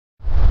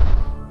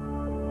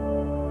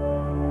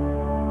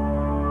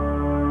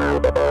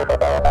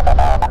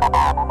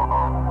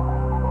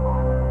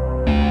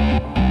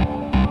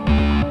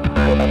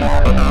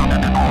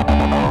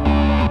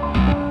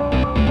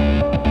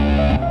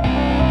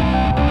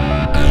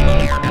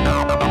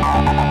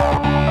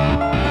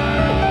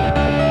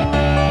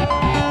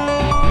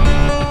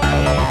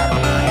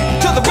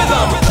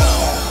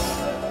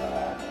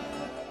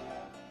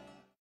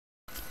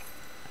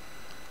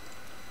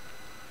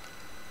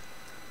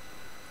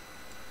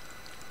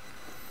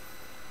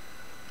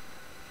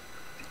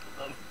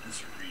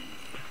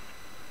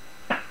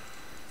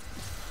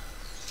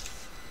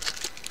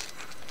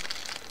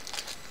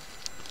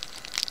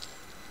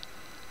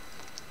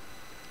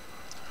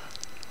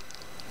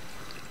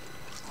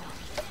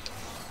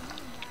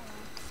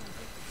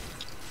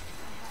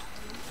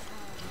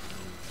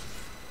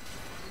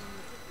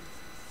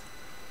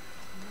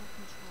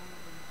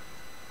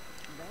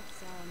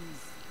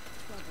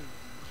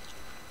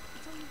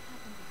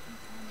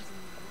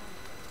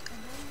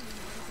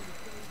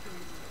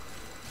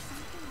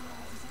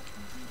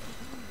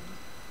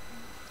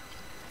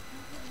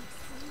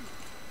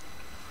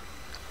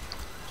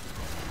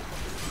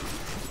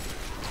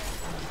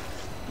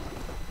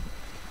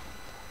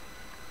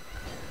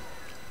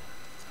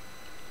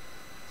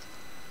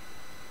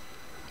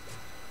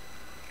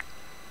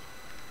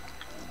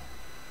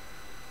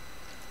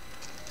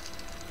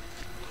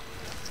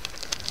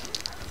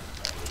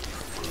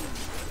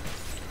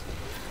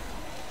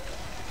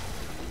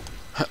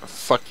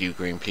Fuck you,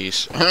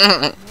 Greenpeace.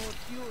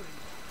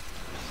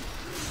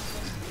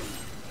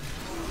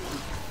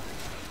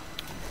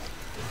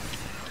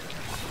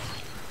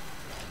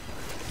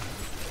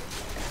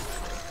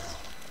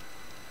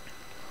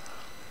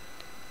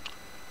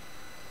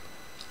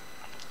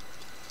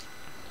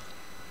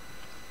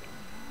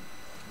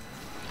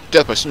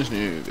 Death by snoo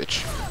snoo,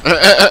 bitch.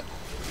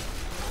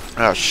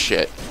 Oh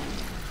shit.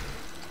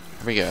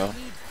 Here we go.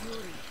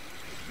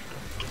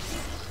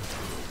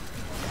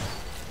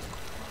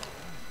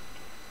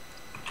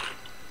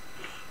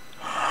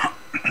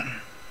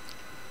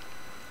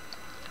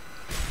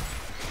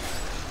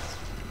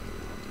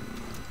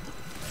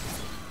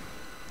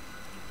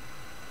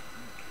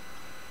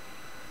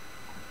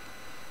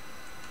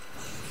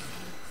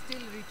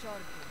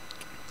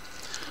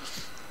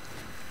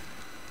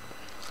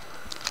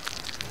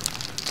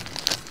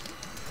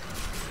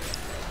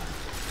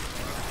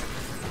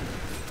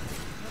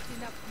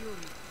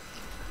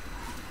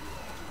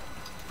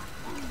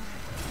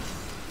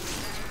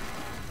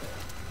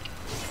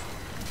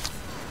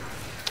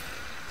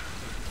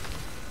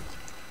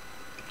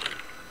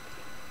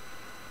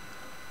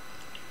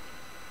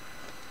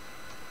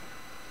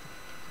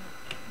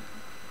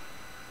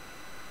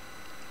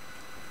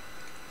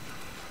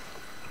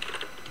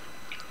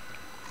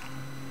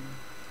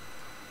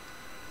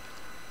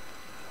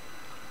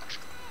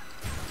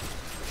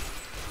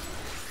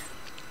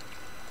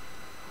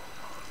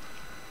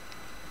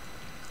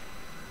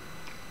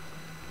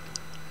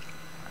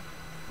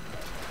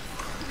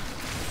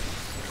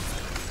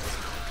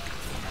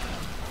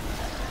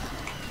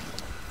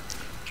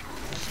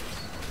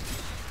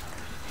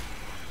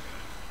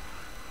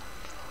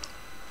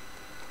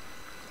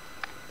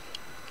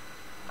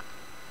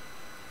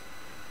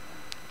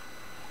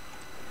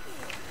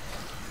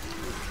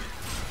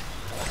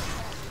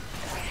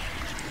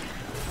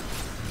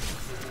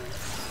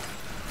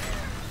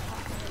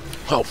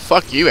 Oh,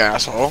 fuck you,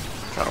 asshole.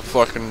 Trying to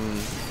fucking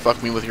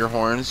fuck me with your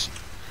horns.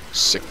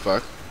 Sick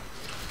fuck.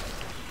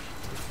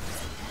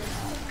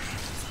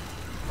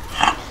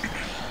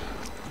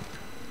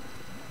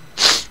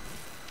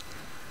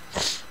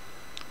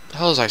 The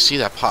hell is I see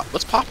that pop?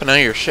 What's popping out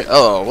of your shit?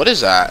 Oh, what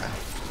is that?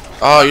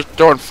 Oh, you're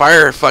throwing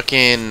fire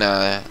fucking,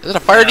 is it a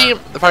fire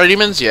demon? The fire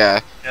demons?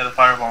 Yeah. Yeah, the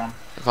fireball.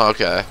 Oh,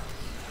 okay.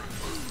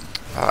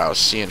 Oh, I was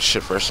seeing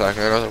shit for a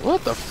second. I was like,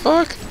 what the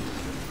fuck?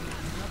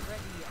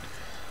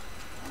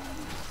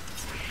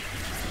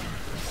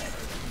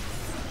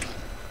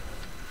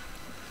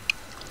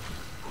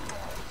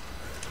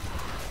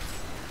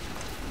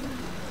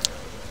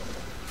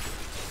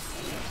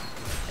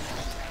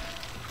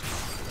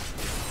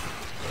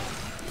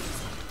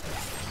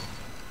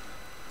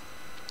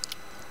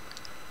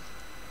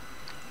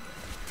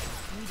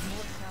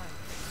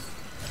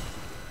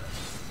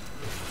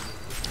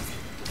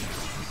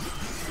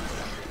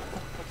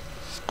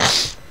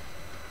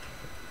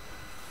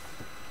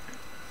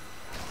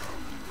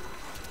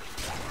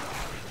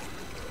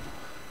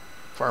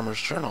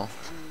 Farmer's Journal.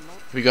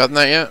 Have you gotten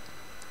that yet?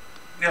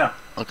 Yeah.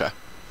 Okay.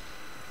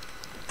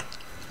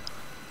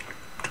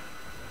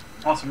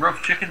 Want some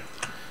roast chicken?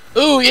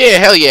 Ooh, yeah,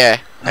 hell yeah.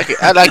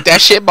 I like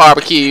that shit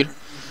barbecued.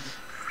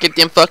 Get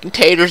them fucking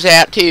taters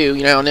out too,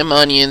 you know, and them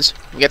onions.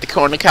 We got the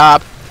corn on the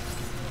cob.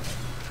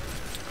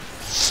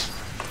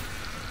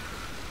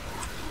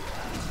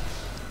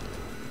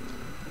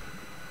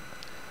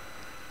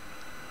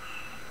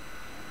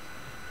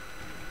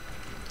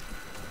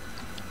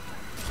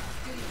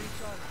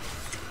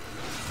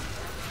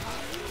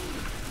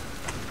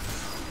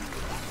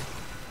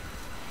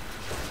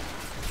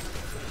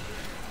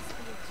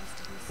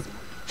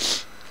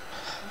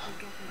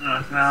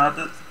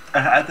 No,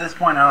 at this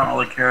point, I don't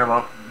really care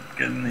about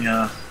getting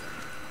the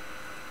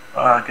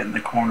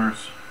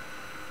corners.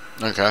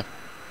 Okay.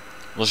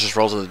 Let's just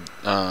roll to the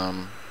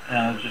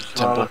Yeah, just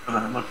temple.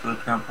 look for the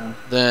temple.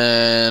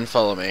 Then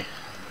follow me.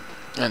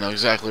 I know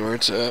exactly where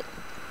it's at.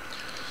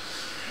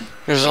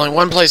 There's only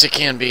one place it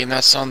can be, and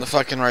that's on the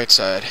fucking right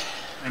side.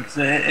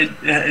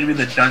 It'd be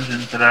the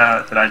dungeons that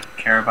I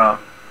care about.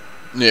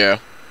 Yeah.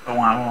 But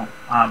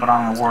but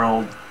on the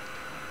world,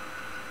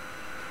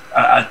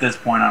 at this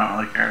point, I don't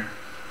really care.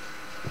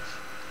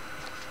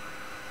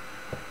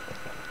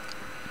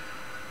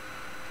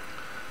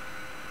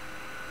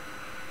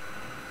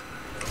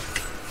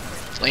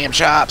 Lamb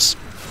chops.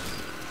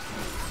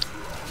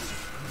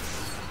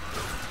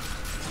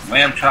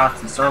 Lamb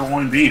chops and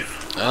sirloin beef.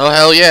 Oh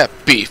hell yeah,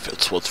 beef.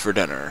 It's what's for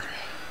dinner.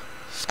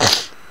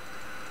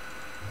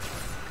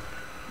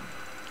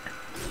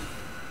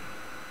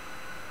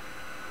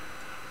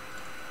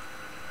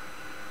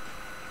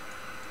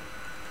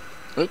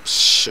 Oops,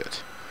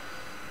 shit.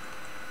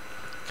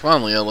 Come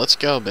on, Leo, let's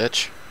go,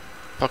 bitch.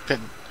 Fuck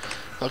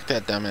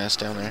that dumbass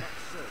down there.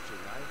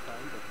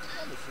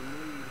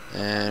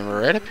 And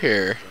we're right up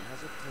here.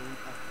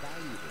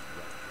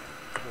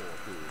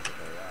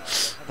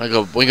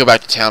 We go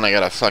back to town. I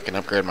gotta fucking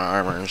upgrade my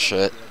armor and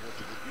shit.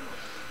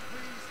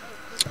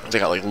 I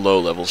got like low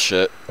level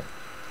shit.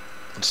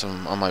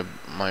 Some on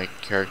my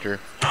character.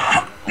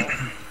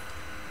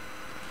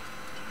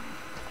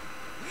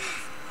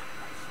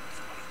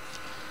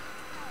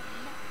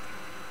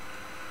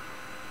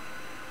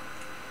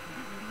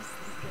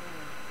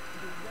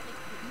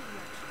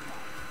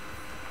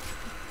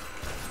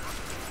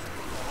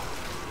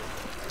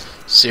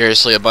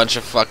 Seriously, a bunch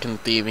of fucking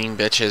thieving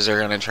bitches are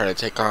gonna try to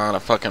take on a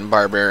fucking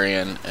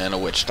barbarian and a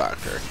witch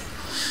doctor.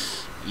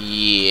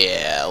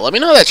 Yeah, let me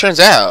know how that turns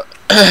out.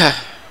 I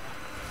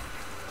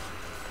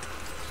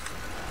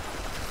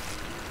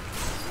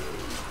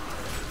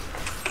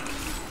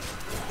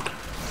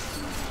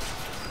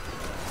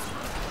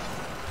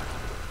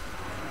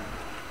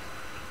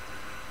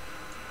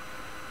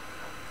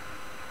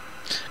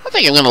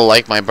think I'm gonna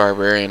like my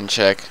barbarian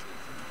chick.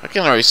 I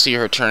can already see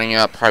her turning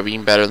out probably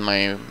being better than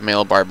my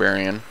male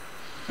barbarian.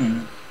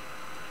 Mm-hmm.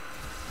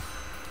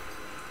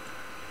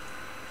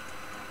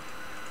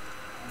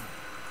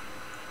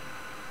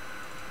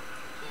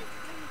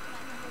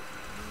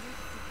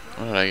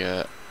 What did I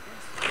get?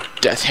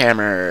 Death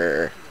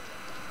Hammer.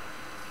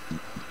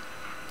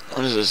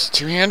 What is this?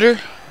 Two-hander?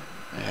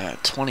 Yeah,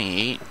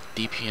 28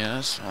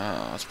 DPS.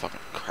 Wow, that's fucking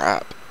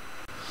crap.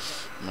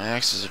 My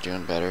axes are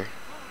doing better.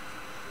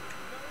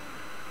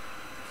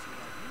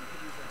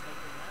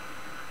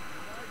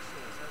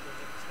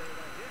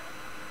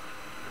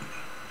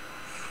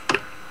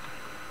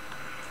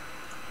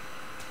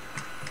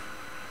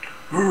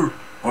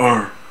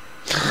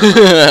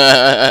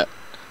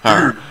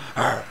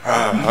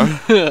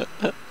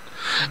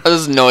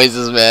 Those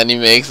noises, man, he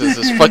makes this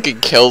just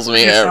fucking kills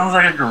me. He sounds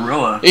like a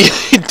gorilla.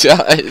 He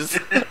does.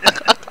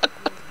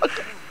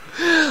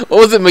 What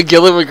was it,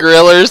 McGilla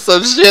or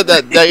some shit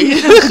that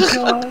night?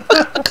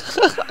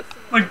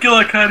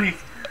 McGillicuddy.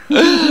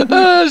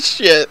 Oh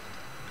shit.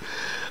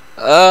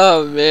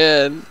 Oh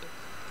man.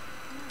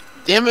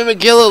 Damn it,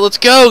 McGilla, let's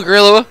go,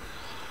 gorilla.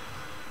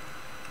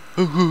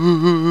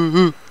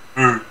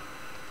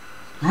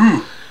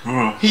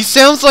 He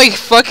sounds like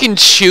fucking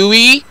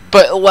Chewy,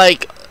 but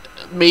like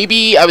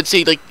maybe I would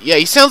say like yeah,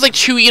 he sounds like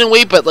Chewy in a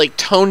way, but like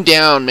toned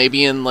down,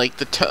 maybe in like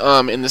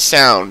the in the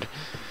sound.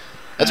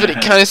 That's what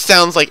it kind of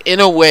sounds like in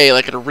a way,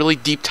 like in a really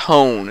deep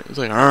tone. It's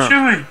like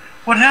Chewy,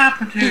 what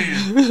happened to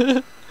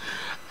you?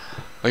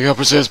 I got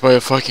possessed by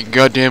a fucking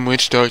goddamn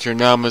witch doctor.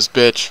 Now I'm this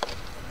bitch.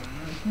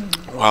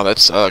 Wow, that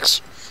sucks.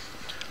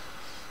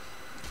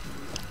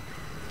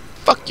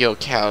 Fuck yo,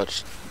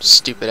 couch.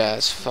 Stupid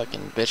ass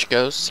fucking bitch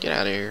ghost. Get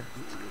out of here.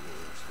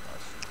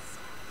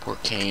 Poor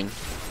Kane.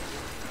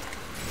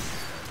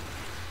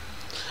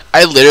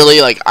 I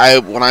literally, like,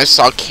 when I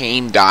saw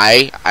Kane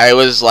die, I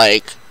was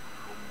like,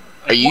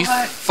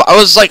 I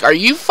was like, are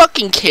you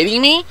fucking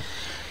kidding me?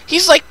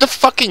 He's like the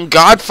fucking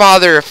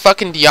godfather of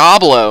fucking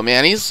Diablo,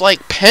 man. He's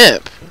like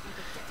pimp.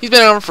 He's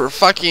been on for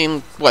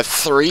fucking, what,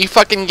 3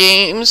 fucking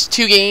games?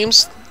 2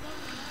 games?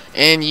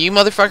 And you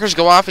motherfuckers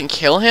go off and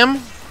kill him?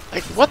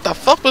 Like, what the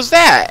fuck was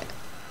that?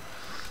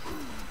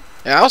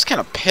 Yeah, I was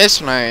kind of pissed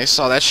when I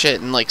saw that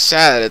shit and, like,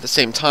 sad at the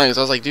same time. Because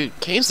I was like, dude,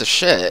 Kane's the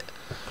shit.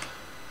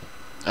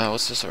 Oh,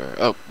 what's this over?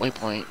 Oh,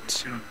 waypoint.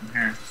 Shoot him from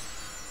here.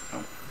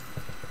 Oh.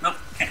 Nope,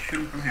 can't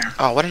shoot him from here.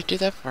 Oh, what did I do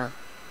that for?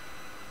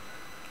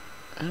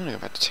 I don't know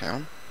about the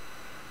town.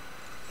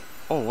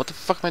 Oh, what the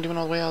fuck am I doing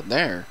all the way out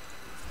there?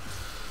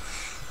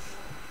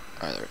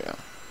 Alright, there we go.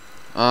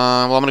 Well,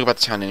 I'm gonna go back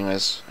to town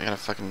anyways. I gotta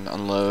fucking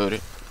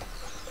unload.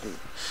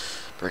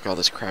 Break all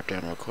this crap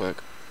down real quick.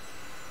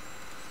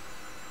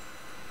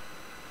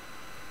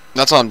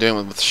 That's all I'm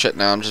doing with shit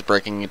now. I'm just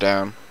breaking it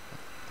down.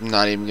 I'm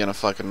not even gonna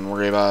fucking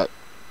worry about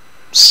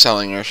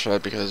selling your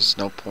shit because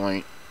no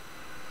point.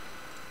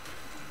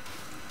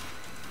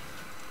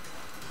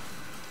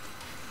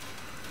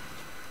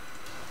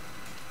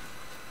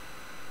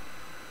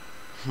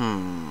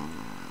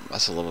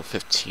 That's a level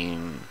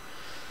 15.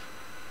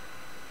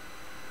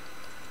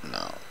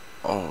 No.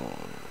 Oh.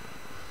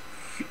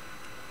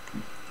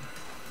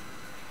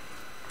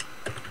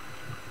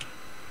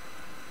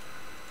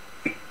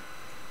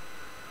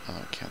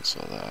 I'll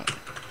cancel that.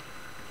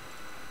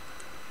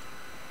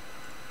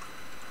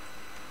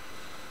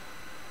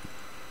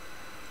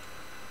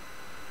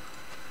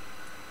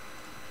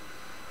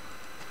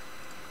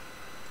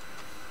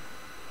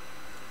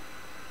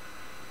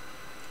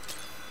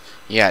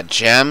 Yeah,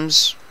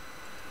 gems.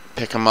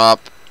 Pick them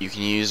up. You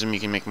can use them. You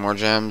can make more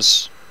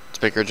gems. It's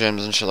bigger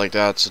gems and shit like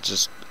that. So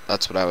just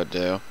that's what I would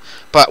do.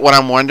 But what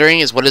I'm wondering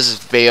is, what is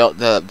this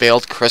the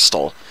veiled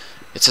crystal?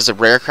 It says a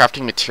rare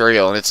crafting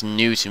material, and it's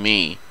new to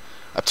me.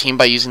 Obtained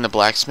by using the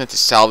blacksmith to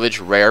salvage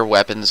rare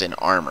weapons and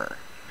armor.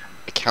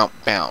 Account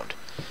bound.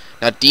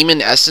 Now,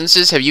 demon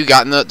essences. Have you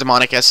gotten the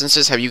demonic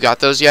essences? Have you got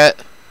those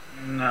yet?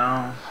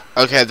 No.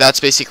 Okay, that's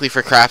basically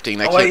for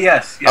crafting. Oh wait,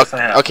 yes, okay,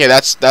 I have. Okay,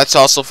 that's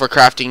also for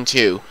crafting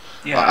too.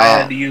 Yeah, I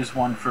had to use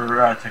one for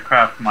to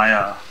craft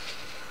my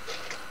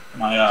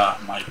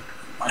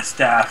my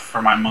staff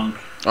for my monk.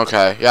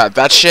 Okay, yeah,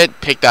 that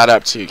shit. Pick that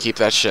up too. Keep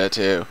that shit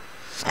too.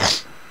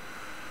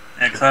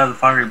 Yeah, 'cause I have the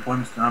fiery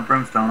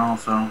brimstone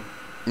also.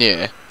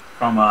 Yeah.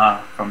 From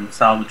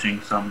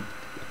salvaging some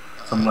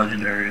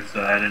legendaries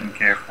that I didn't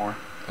care for.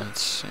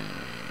 Let's see.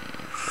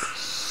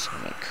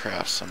 I'm gonna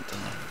craft something.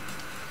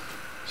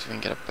 So we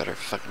can get a better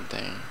fucking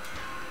thing.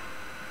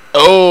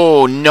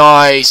 Oh,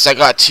 nice! I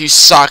got 2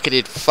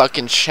 socketed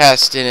fucking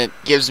chests, and it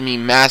gives me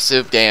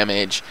massive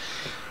damage.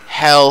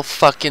 Hell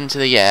fucking to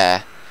the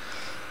yeah.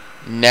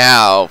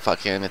 Now,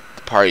 fucking, the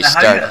party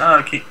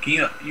starts.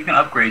 You can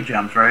upgrade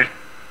gems, right?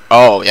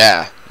 Oh,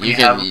 yeah. When you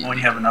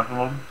have enough of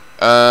them?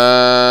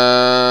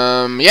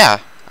 Yeah.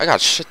 I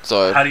got shit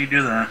though. How do you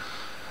do that?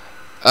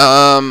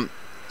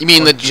 You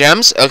mean the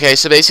gems? Okay,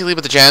 so basically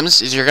with the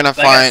gems is you're gonna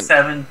find...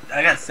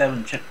 I got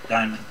 7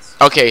 diamonds.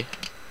 Okay.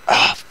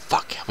 Ah,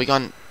 fuck. We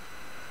gone...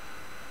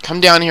 Come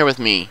down here with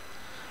me.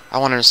 I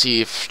want to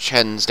see if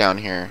Chen's down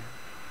here.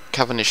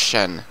 Covenish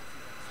Chen.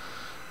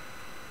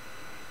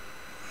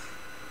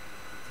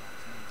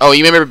 Oh,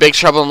 you remember Big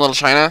Trouble in Little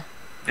China?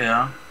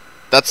 Yeah.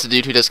 That's the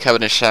dude who does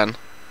Covenish Shen.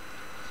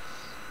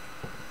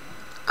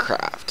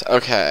 Craft.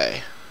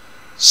 Okay.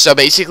 So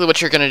basically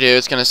what you're going to do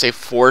is going to say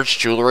forged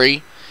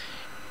jewelry.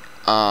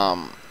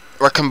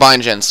 Or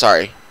combined gens,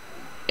 sorry.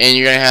 And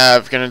you're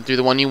going to do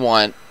the one you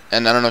want.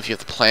 And I don't know if you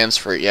have the plans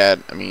for it yet.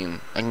 I mean,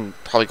 I can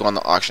probably go on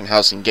the auction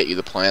house and get you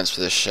the plans for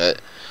this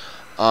shit.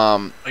 Are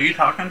you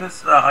talking to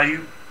are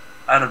you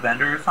at a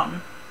vendor or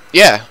something?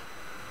 Yeah.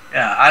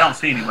 Yeah, I don't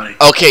see anybody.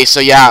 Okay, so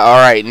yeah,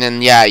 alright. And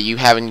then, yeah, you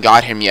haven't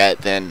got him yet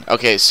then.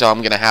 Okay, so I'm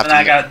going to have to...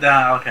 then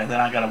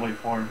I gotta wait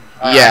for him.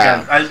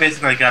 Yeah. I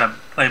basically gotta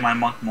play my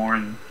monk more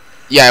and...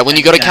 Yeah, when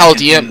you go to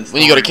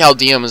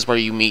Chaldeum, is where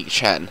you meet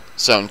Chen.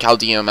 So in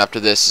Chaldeum, after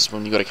this is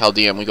when you go to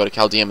Chaldeum. We go to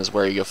Chaldeum is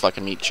where you go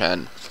fucking meet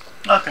Chen.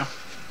 Okay.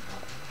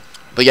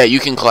 But yeah, you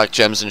can collect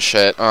gems and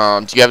shit. Do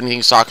you have anything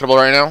socketable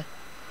right now?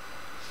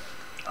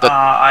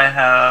 I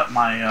have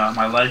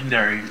my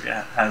legendary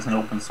has an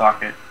open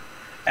socket,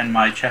 and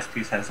my chest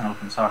piece has an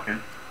open socket.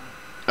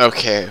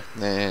 Okay,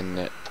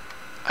 then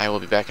I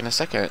will be back in a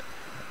second,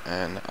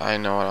 and I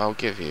know what I'll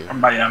give you.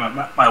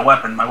 My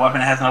weapon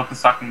has an open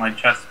socket. My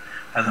chest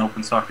has an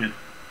open socket.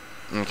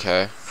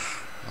 Okay,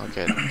 I'll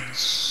get no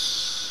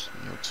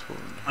tool.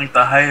 I think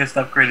the highest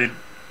upgraded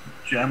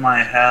gem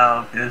I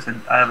have is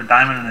I have a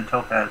diamond and a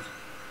topaz.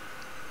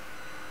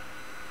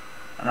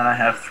 And then I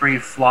have 3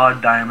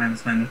 flawed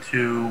diamonds and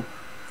 2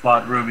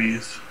 flawed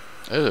rubies.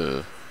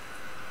 Ooh.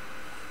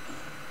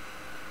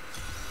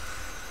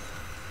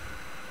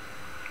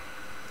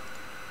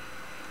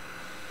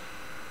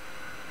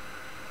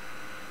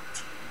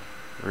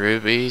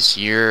 Rubies,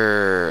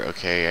 you're...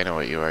 Okay, I know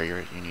what you are.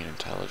 You need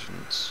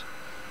intelligence.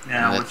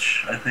 Yeah,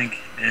 which I think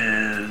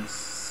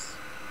is...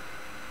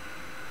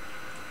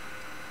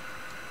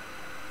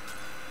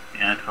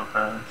 Yeah,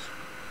 topaz.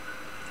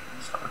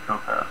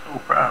 Topaz.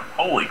 Oh crap.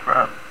 Holy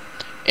crap.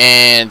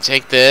 And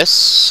take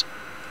this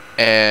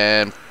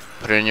and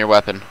put it in your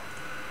weapon.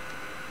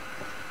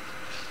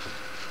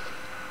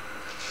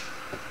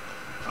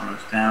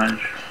 Bonus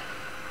damage.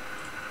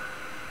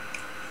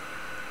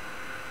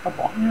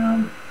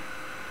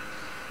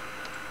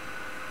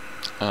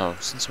 Oh,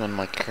 since I'm on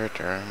my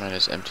character, I might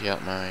just empty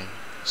out my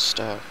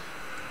stuff.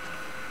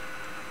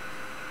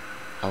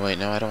 Oh wait,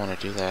 no, I don't want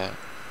to do that.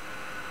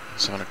 I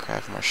just want to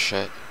craft more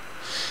shit.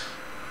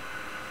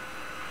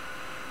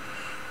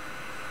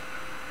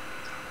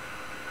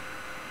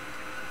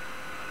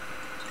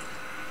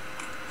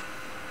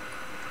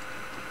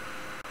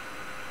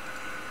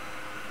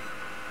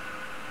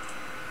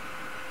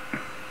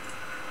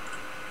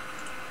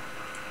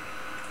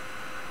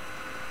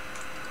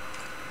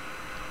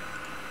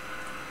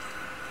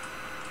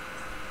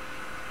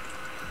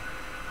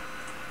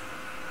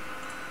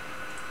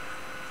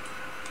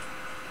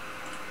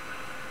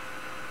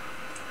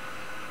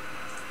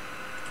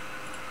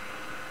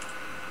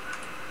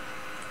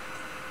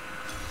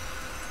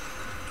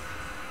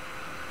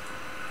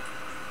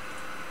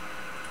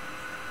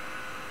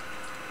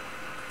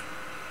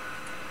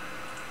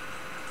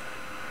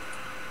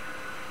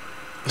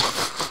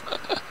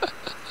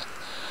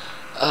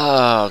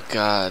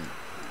 God.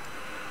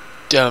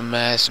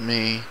 Dumbass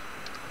me.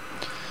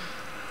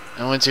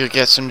 I went to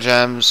get some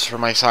gems for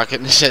my socket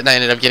and shit, and I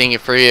ended up getting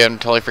it free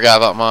and totally forgot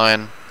about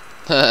mine.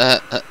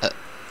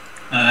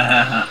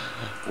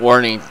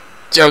 Warning.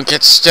 Don't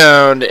get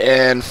stoned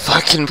and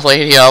fucking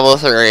play Diablo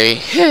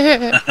 3.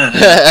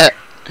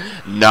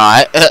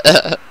 Not.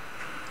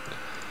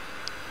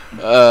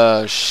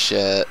 Oh,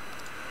 shit.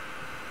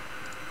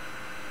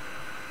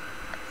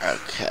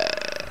 Okay.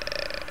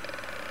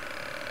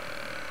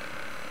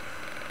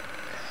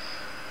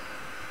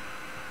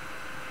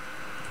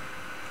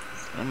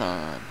 Come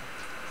on.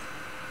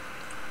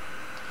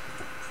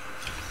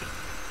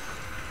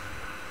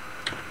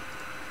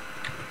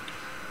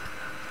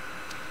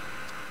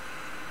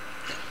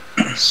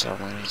 So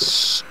when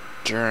he's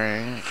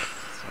stirring,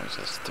 so it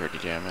says 30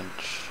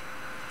 damage.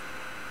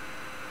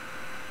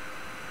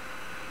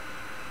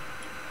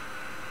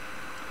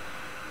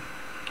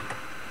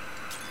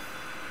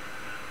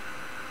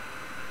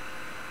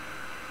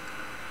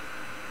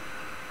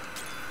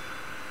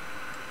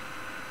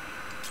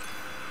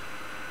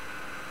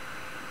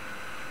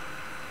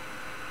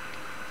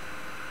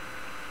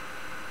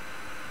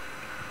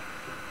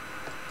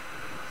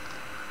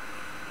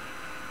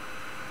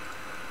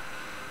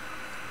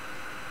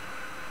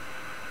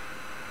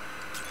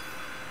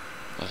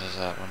 What is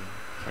that one?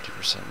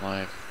 40%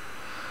 life.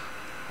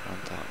 I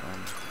want that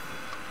one.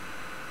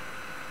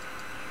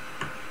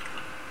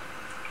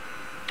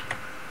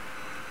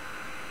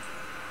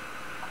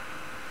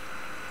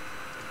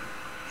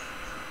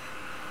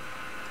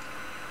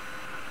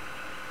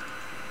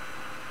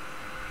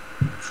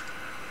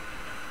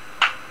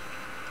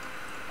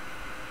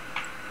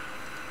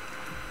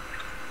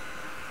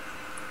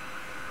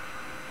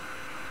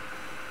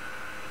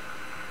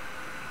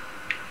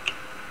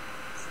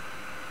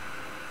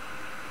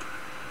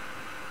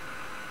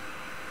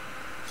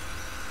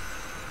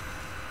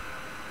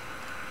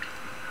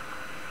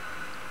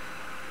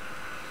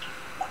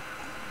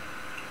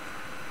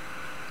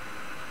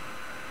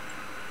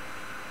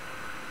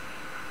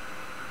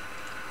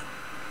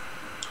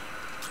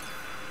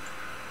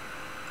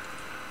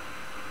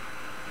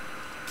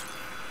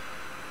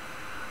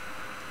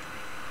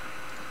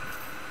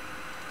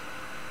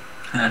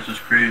 That's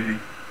just crazy.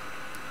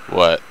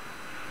 What?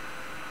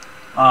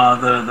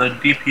 The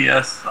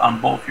DPS on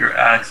both your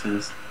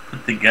axes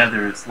put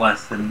together is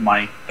less than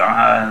my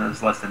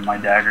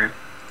dagger.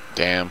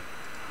 Damn.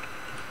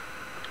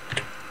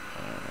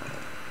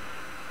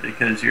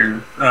 Because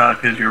your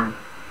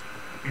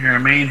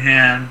main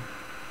hand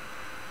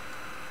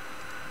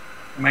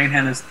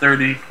is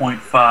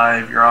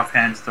 30.5, your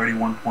offhand is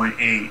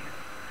 31.8,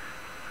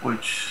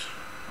 which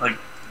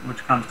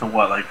comes to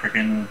what, like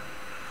freaking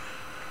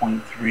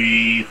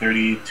 0.3,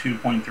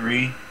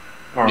 32.3,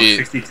 or Yeah.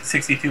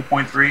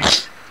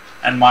 62.3,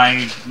 and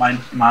my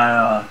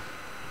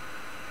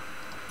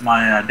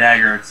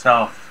dagger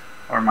itself,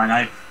 or my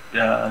knife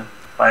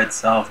by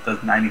itself, does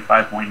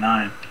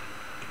 95.9.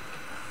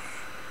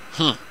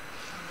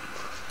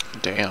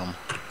 Damn.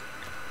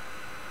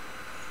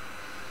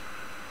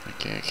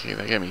 Okay,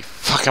 that gave me.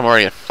 Fuck, I'm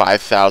already at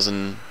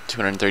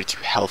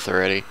 5,232 health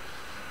already.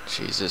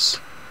 Jesus.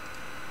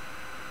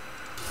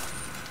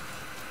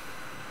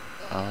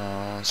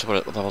 So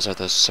what levels are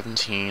those?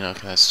 17.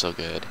 Okay, that's still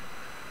good.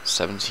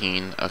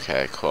 17.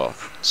 Okay, cool.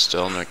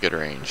 Still in a good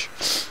range.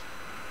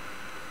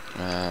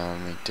 Let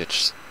me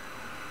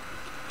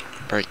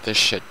break this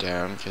shit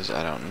down because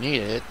I don't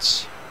need it.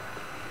 See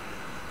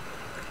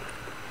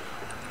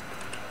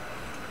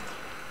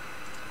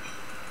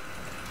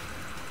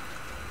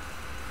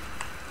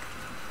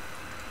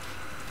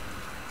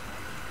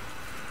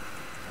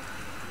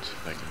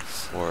if I can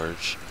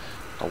forge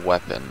a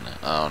weapon.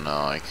 Oh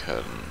no, I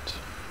couldn't.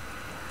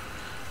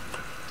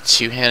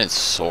 Two-handed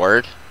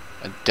sword?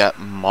 A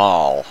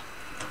maul.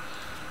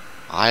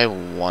 I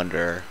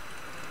wonder.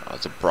 Oh,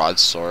 it's a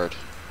broadsword.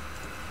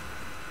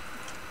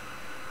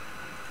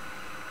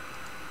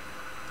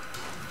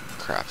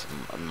 Craft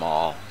a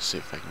maul. See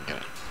if I can get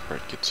it.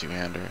 Or get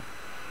two-hander.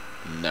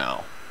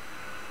 No.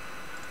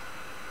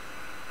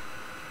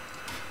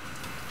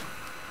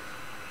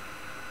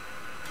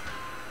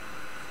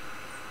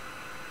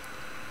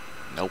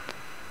 Nope.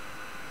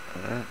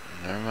 Alright,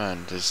 never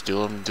mind. Just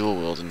dual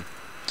wielding.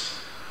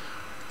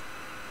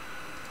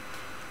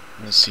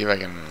 Let's see if I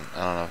can. I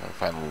don't know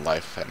if I can find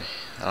life.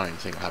 I don't even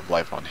think I have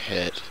life on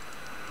hit.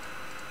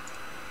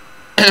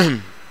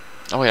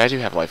 Oh wait, I do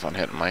have life on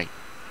hit in my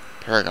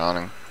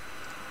paragoning.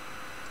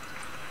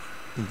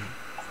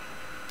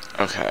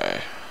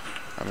 Okay,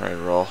 I'm ready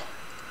to roll.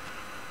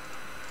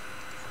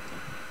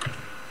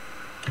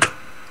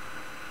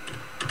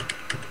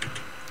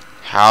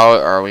 How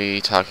are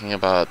we talking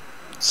about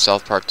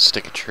South Park: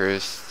 Stick of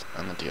Truth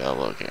and the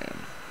Diablo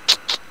game?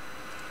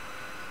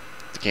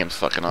 The game's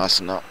fucking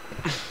awesome though.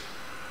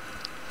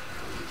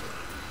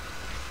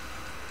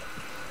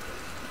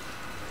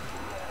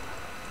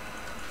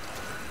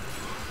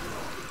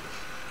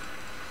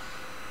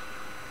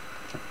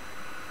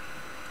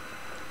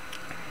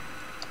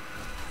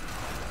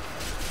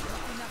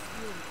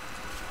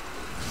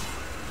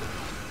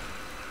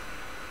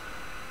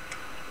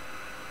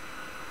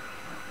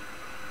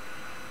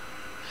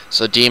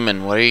 So,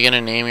 Demon, what are you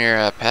gonna name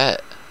your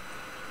pet?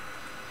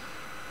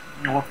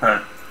 What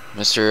pet?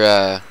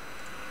 Mr.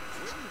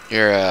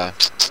 Your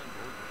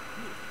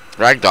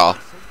Ragdoll.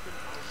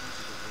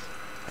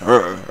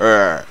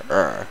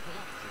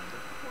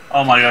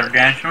 Oh my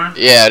gargantuan?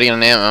 Yeah, what are you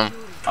gonna name him?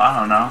 I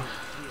don't know.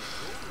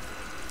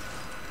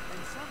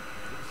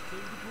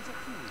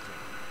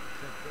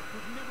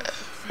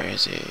 Where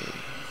is he?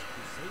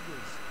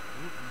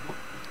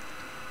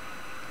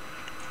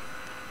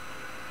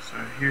 So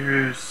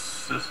here's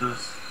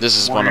this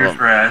is one of them.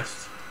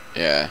 Rest.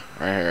 Yeah,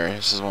 right here.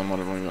 This is one of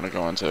them we want to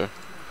go into.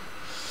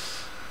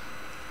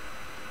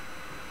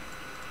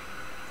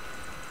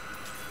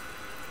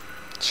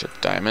 Chip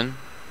Diamond.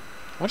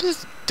 What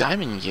does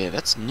Diamond get?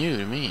 That's new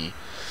to me.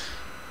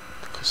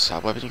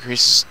 Stop weapon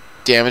increases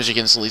damage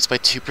against elites by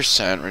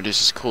 2%,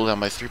 reduces cooldown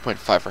by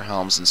 3.5 for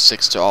helms, and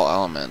 6 to all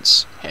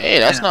elements. Hey,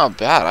 that's not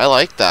bad. I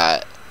like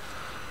that.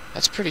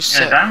 That's pretty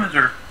sick.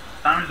 Yeah,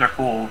 diamonds are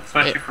cool,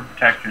 especially for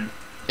protection.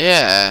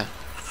 Yeah,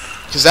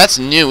 because that's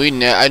new.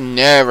 I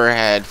never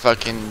had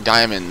fucking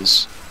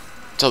diamonds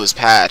until this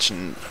patch,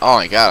 and oh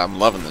my god, I'm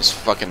loving this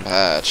fucking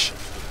patch.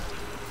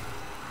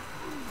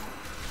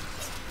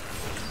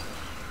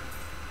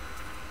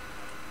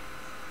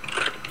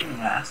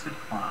 Acid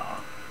Cloud.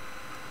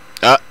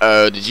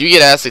 Uh-oh, did you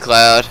get Acid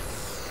Cloud?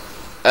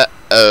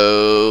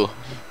 Uh-oh.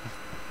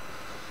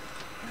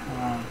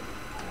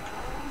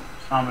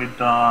 Zombie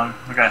Dog.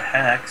 We got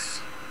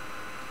Hex.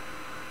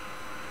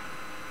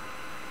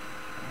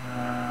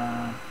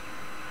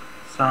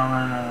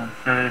 Summon a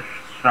fish.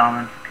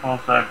 Shaman for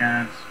 12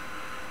 seconds.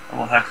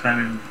 Double Hex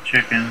enemies with the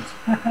chickens.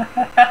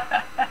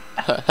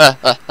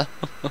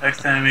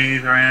 Hex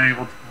enemies are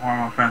unable to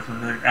perform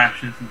offensive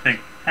actions and take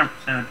 10%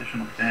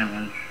 additional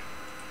damage.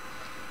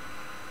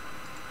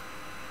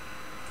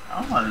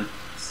 I want to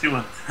see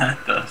what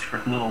that does for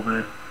a little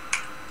bit.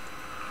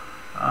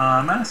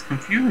 Mass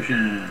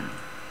Confusion.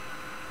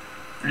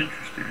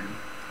 Interesting.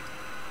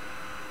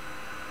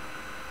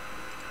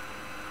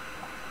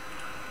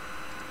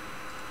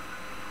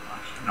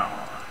 Actually, no.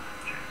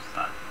 Change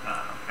that.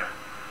 Okay.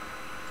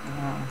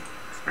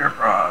 Spirit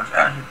Barrage.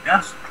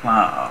 Acid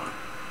Cloud.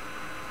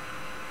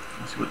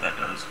 Let's see what that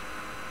does.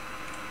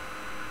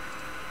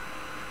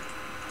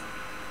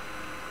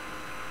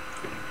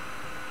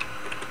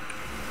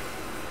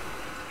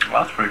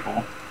 Well, that's pretty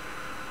cool.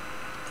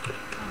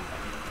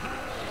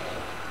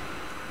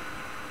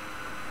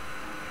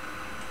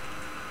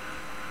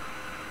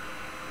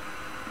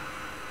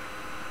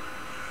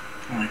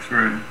 Thanks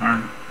where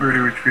to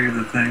retrieve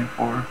the thing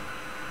for.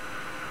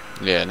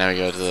 Yeah, now we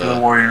go to the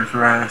Warrior's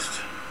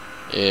Rest.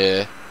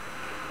 Yeah.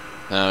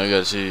 Now we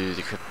go to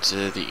the Crypt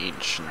of the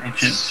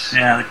Ancients.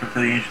 Yeah, the Crypt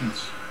of the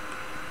Ancients.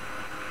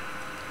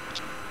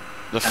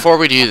 Before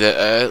we do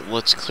that,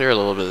 let's clear a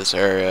little bit of this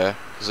area,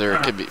 because there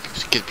could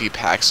be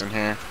packs in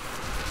here.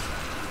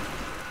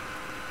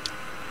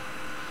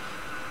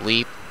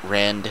 Leap,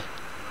 Rend.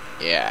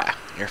 Yeah,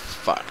 you're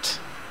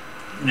fucked.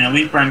 Yeah,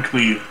 Leap, Rend,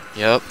 Cleave.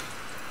 Yep.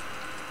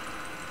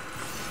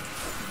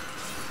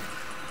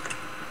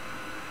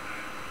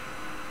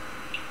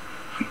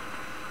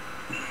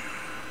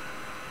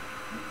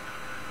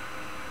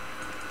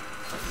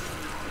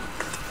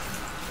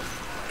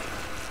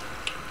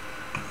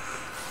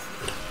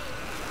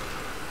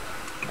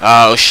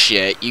 Oh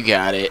shit, you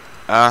got it.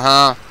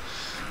 Uh-huh.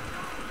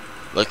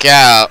 Look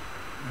out.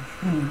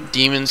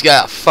 Demon's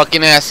got a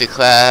fucking Acid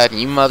Cloud, and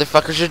you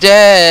motherfuckers are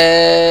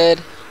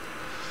dead.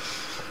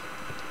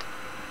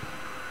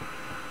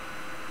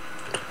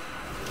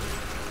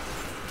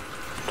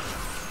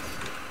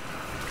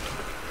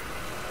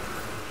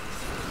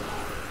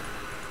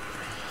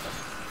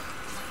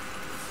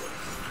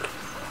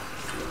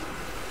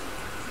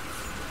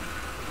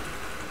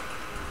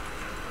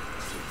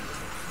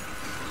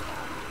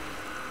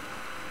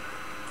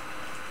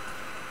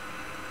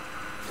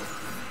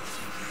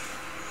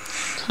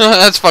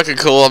 That's fucking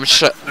cool. I'm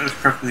chucking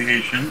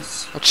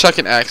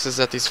axes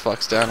at these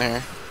fucks down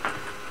here.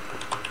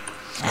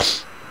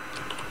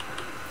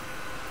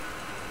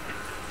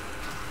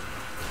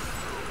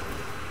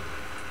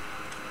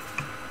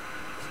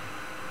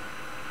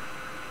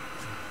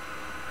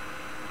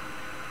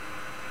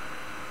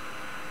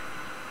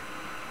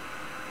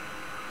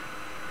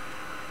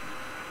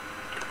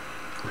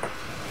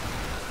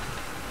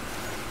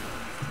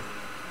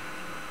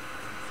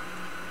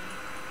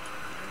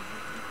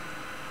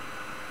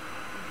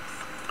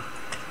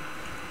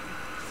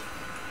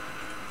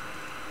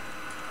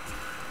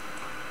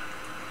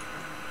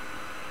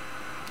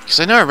 Because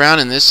I know around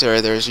in this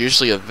area there's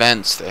usually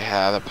events they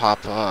have that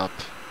pop up.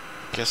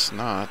 Guess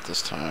not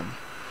this time.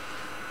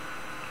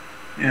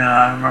 Yeah,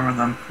 I remember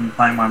them from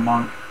playing my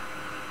monk.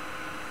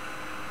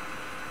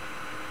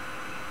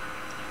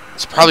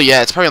 It's probably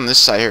on this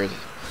side here.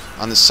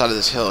 On this side of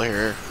this hill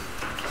here.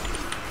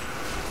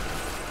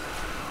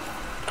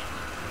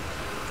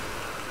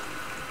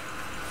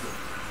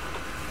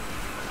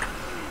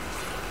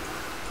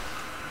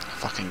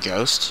 Fucking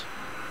ghost.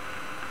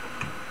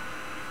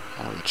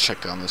 I'll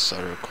check down this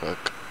side real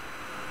quick.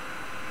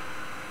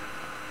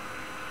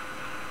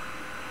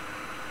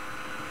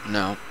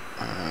 No.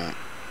 Alright.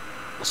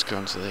 Let's go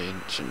into the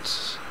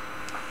ancients.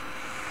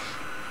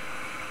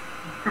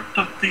 Crypt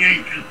of the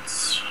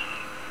Ancients.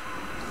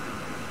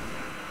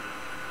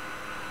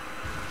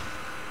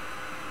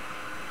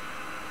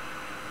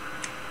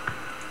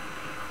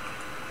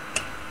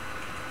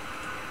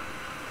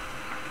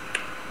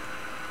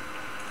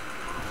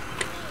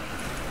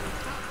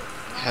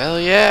 Hell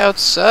yeah,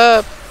 what's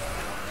up?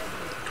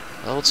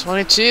 Level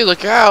 22,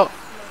 look out!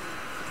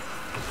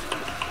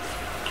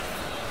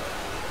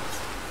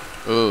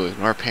 Ooh,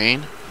 ignore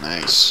pain?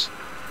 Nice.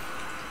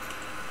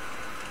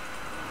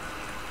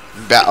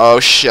 Oh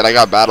shit, I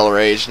got battle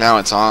rage, now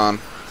it's on.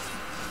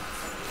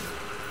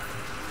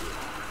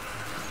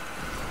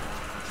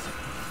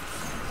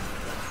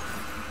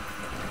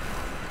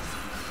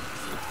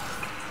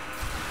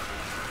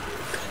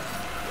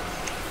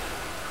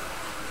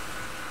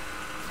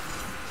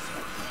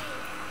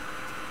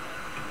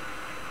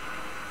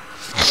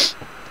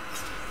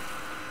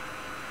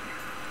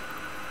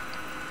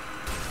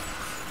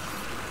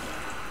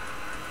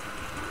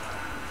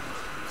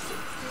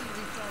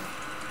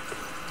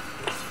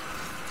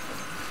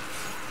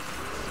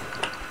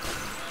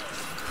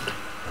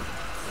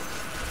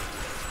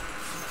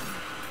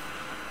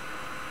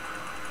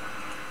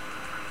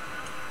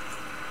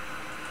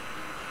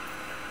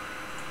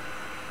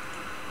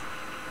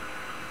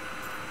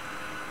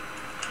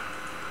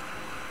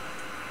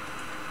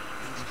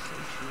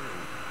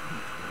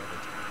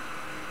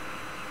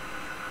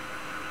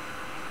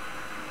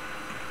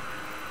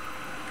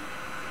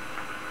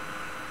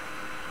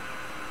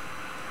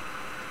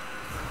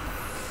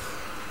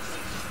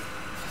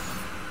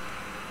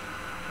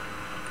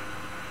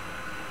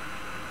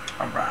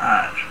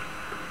 Alright.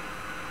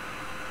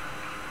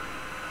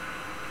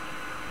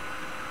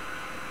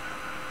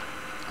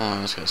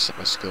 I'm just gonna set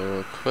my skill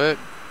real quick.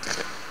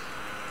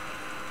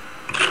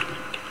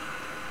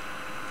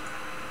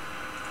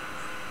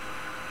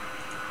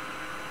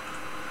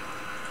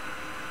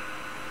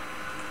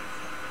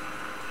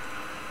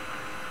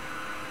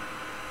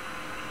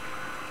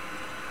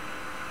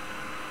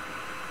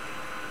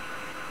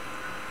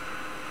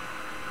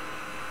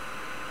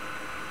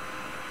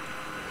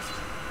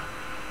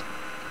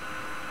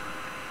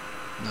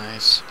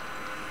 Nice.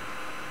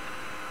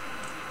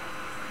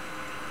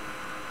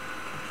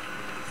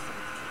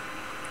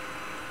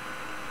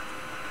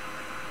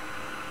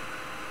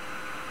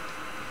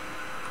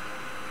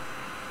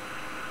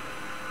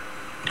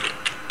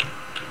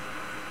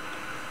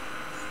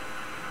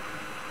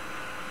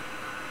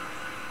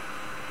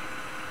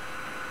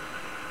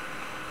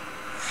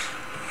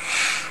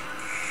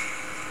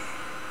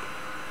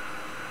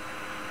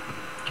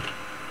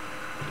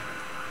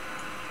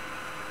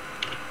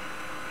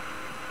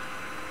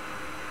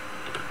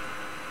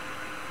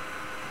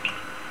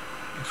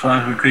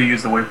 Sometimes we could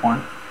use the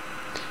waypoint.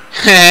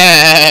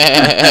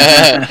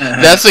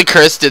 That's what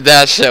Chris did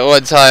that shit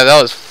one time. That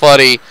was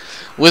funny.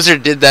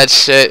 Wizard did that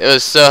shit. It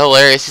was so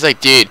hilarious. He's like,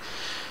 dude,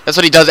 that's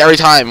what he does every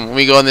time when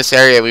we go in this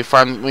area. We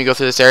go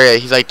through this area.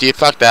 He's like, dude,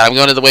 fuck that. I'm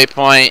going to the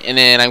waypoint, and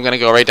then I'm gonna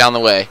go right down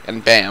the way,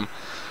 and bam.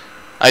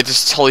 I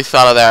just totally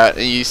thought of that,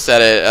 and you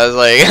said it. I was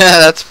like,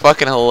 that's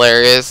fucking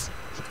hilarious.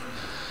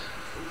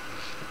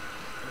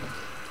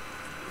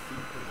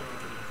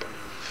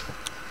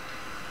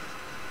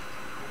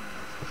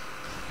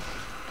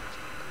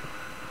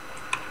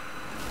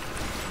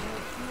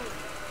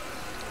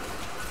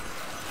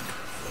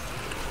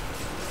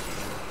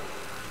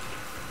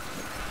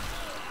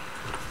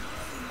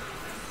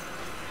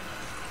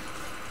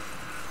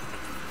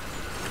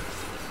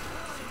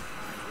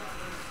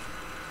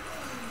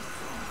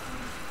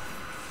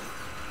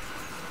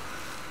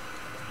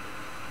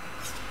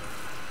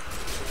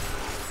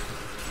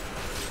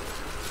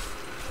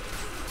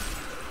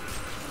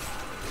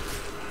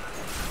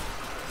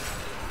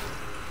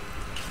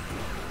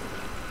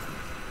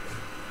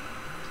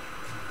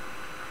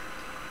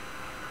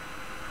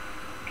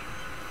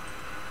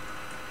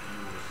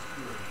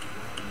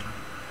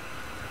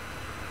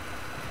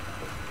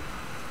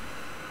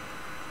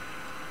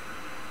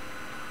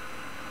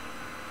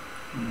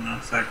 In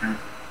a second.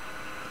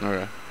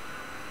 Okay.